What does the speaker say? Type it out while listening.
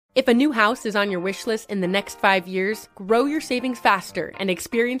If a new house is on your wish list in the next 5 years, grow your savings faster and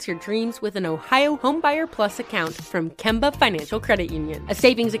experience your dreams with an Ohio Homebuyer Plus account from Kemba Financial Credit Union. A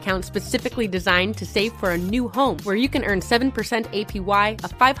savings account specifically designed to save for a new home where you can earn 7% APY,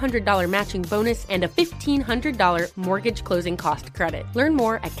 a $500 matching bonus, and a $1,500 mortgage closing cost credit. Learn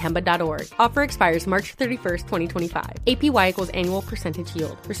more at Kemba.org. Offer expires March 31st, 2025. APY equals annual percentage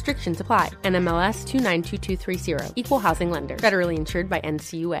yield. Restrictions apply. NMLS 292230. Equal housing lender. Federally insured by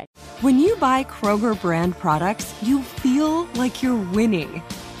NCUA. When you buy Kroger brand products, you feel like you're winning.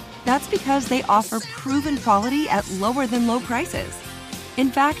 That's because they offer proven quality at lower than low prices. In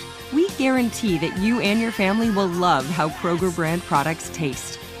fact, we guarantee that you and your family will love how Kroger brand products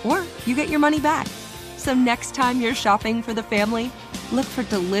taste, or you get your money back. So next time you're shopping for the family, look for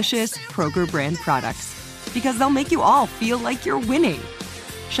delicious Kroger brand products, because they'll make you all feel like you're winning.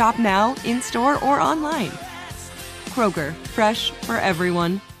 Shop now, in-store, or online. Kroger, fresh for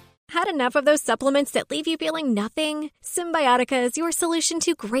everyone. Had enough of those supplements that leave you feeling nothing? Symbiotica is your solution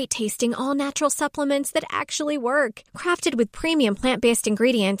to great-tasting, all-natural supplements that actually work. Crafted with premium plant-based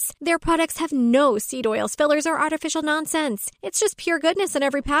ingredients, their products have no seed oils, fillers, or artificial nonsense. It's just pure goodness in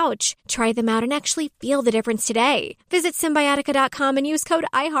every pouch. Try them out and actually feel the difference today. Visit Symbiotica.com and use code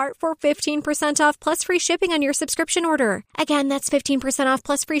IHEART for 15% off plus free shipping on your subscription order. Again, that's 15% off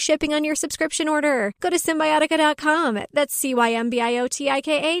plus free shipping on your subscription order. Go to Symbiotica.com. That's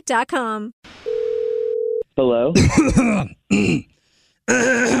CYMBIOTIKA.com. Hello?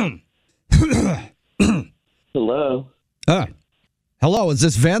 Hello? Hello, is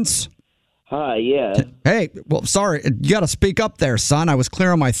this Vince? Hi, yeah. Hey, well, sorry, you got to speak up there, son. I was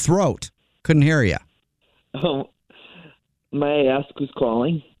clearing my throat. Couldn't hear you. Oh, may I ask who's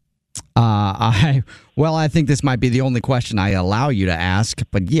calling? I think this might be the only question I allow you to ask,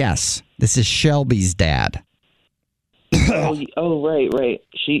 but yes, this is Shelby's dad. Right.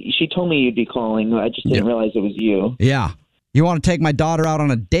 She told me you'd be calling. I just didn't realize it was you. Yeah. You want to take my daughter out on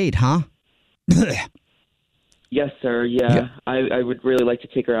a date, huh? Yes, sir. Yeah. I would really like to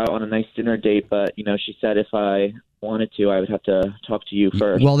take her out on a nice dinner date, but, she said if I wanted to, I would have to talk to you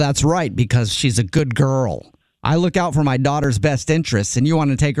first. Well, that's right, because she's a good girl. I look out for my daughter's best interests, and you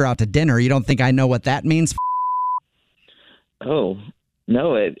want to take her out to dinner. You don't think I know what that means? Oh,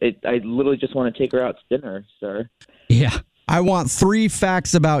 no. I literally just want to take her out to dinner, sir. Yeah. I want 3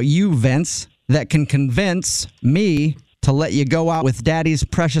 facts about you, Vince, that can convince me to let you go out with Daddy's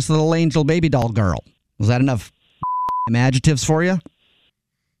precious little angel baby doll girl. Was that enough adjectives for you?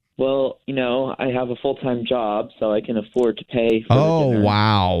 Well, I have a full-time job, so I can afford to pay for the dinner.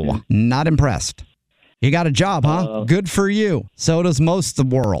 Wow. Not impressed. You got a job, huh? Good for you. So does most of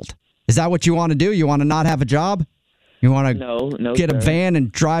the world. Is that what you want to do? You want to not have a job? You want to get a van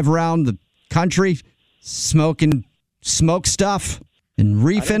and drive around the country smoking smoke stuff and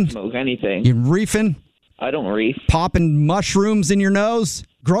reefing? I don't smoke anything. You reefing? I don't reef. Popping mushrooms in your nose?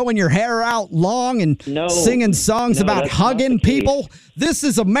 Growing your hair out long and singing songs about hugging people? This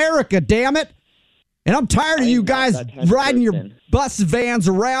is America, damn it. And I'm tired of you guys riding your bus vans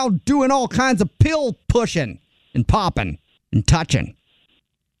around doing all kinds of pill pushing and popping and touching.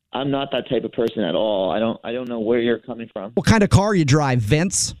 I'm not that type of person at all. I don't know where you're coming from. What kind of car you drive,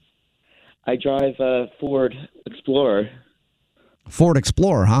 Vince? I drive a Ford Explorer. Ford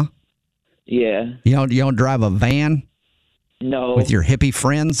Explorer, huh? Yeah. You don't drive a van? No. With your hippie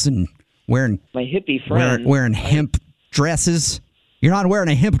friends and wearing my hippie friends wearing hemp dresses? You're not wearing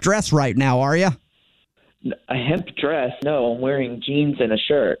a hemp dress right now, are you? A hemp dress? No, I'm wearing jeans and a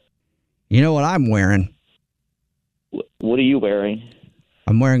shirt. You know what I'm wearing? What are you wearing?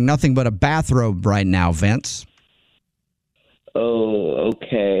 I'm wearing nothing but a bathrobe right now, Vince. Oh,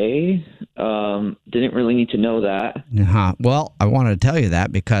 okay. Didn't really need to know that. Uh-huh. Well, I wanted to tell you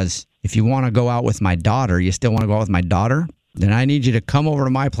that because if you want to go out with my daughter, you still want to go out with my daughter? Then I need you to come over to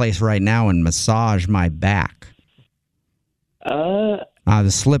my place right now and massage my back. I'll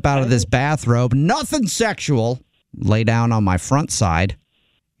just slip out of this bathrobe. Nothing sexual. Lay down on my front side,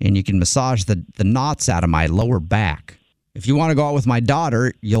 and you can massage the knots out of my lower back. If you want to go out with my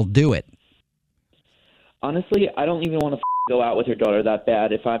daughter, you'll do it. Honestly, I don't even want to go out with your daughter that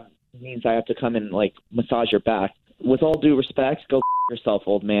bad if it means I have to come and, massage your back. With all due respect, go yourself,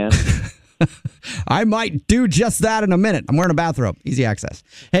 old man. I might do just that in a minute. I'm wearing a bathrobe. Easy access.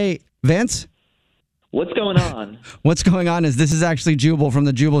 Hey, Vince? What's going on? What's going on is this is actually Jubal from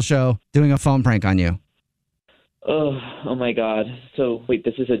the Jubal Show doing a phone prank on you. Oh my God. So, wait,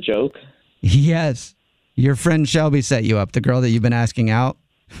 this is a joke? Yes. Your friend Shelby set you up, the girl that you've been asking out.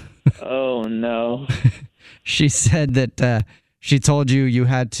 Oh, no. She said that she told you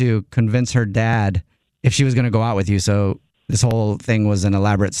had to convince her dad if she was going to go out with you. So This whole thing was an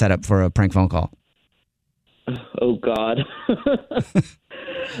elaborate setup for a prank phone call. Oh, God.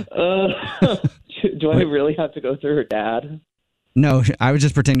 Do I really have to go through her dad? No, I was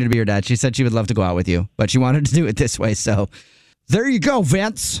just pretending to be your dad. She said she would love to go out with you, but she wanted to do it this way. So there you go,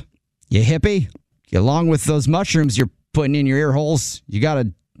 Vince. You hippie. Along with those mushrooms you're putting in your ear holes, you got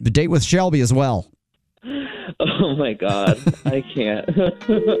a date with Shelby as well. Oh, my God. I can't.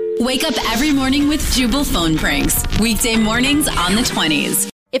 Wake up every morning with Jubal phone pranks. Weekday mornings on the 20s.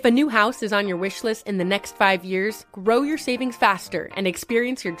 If a new house is on your wish list in the next 5 years, grow your savings faster and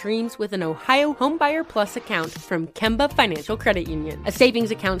experience your dreams with an Ohio Homebuyer Plus account from Kemba Financial Credit Union. A savings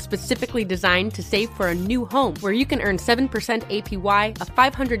account specifically designed to save for a new home where you can earn 7% APY,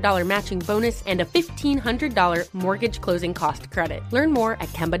 a $500 matching bonus, and a $1,500 mortgage closing cost credit. Learn more at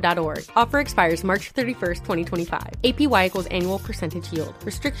Kemba.org. Offer expires March 31st, 2025. APY equals annual percentage yield.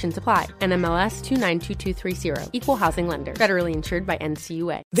 Restrictions apply. NMLS 292230. Equal housing lender. Federally insured by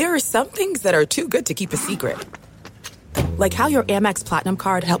NCUA. There are some things that are too good to keep a secret. Like how your Amex Platinum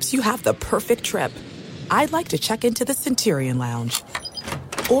card helps you have the perfect trip. I'd like to check into the Centurion Lounge.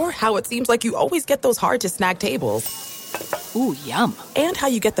 Or how it seems like you always get those hard-to-snag tables. Ooh, yum. And how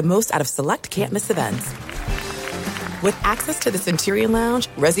you get the most out of select can't-miss events. With access to the Centurion Lounge,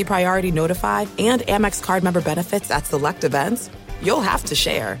 Resi Priority Notified, and Amex card member benefits at select events, you'll have to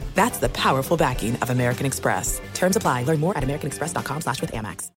share. That's the powerful backing of American Express. Terms apply. Learn more at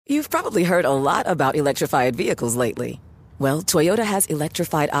americanexpress.com/withAmex. You've probably heard a lot about electrified vehicles lately. Well, Toyota has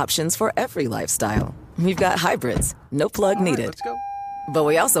electrified options for every lifestyle. We've got hybrids, no plug needed. Let's go. But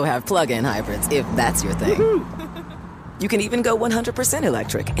we also have plug-in hybrids, if that's your thing. Woo-hoo! You can even go 100%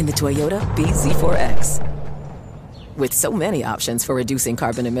 electric in the Toyota BZ4X. With so many options for reducing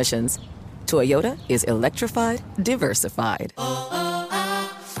carbon emissions, Toyota is electrified, diversified.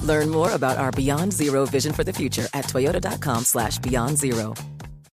 Learn more about our Beyond Zero vision for the future at toyota.com/beyond zero.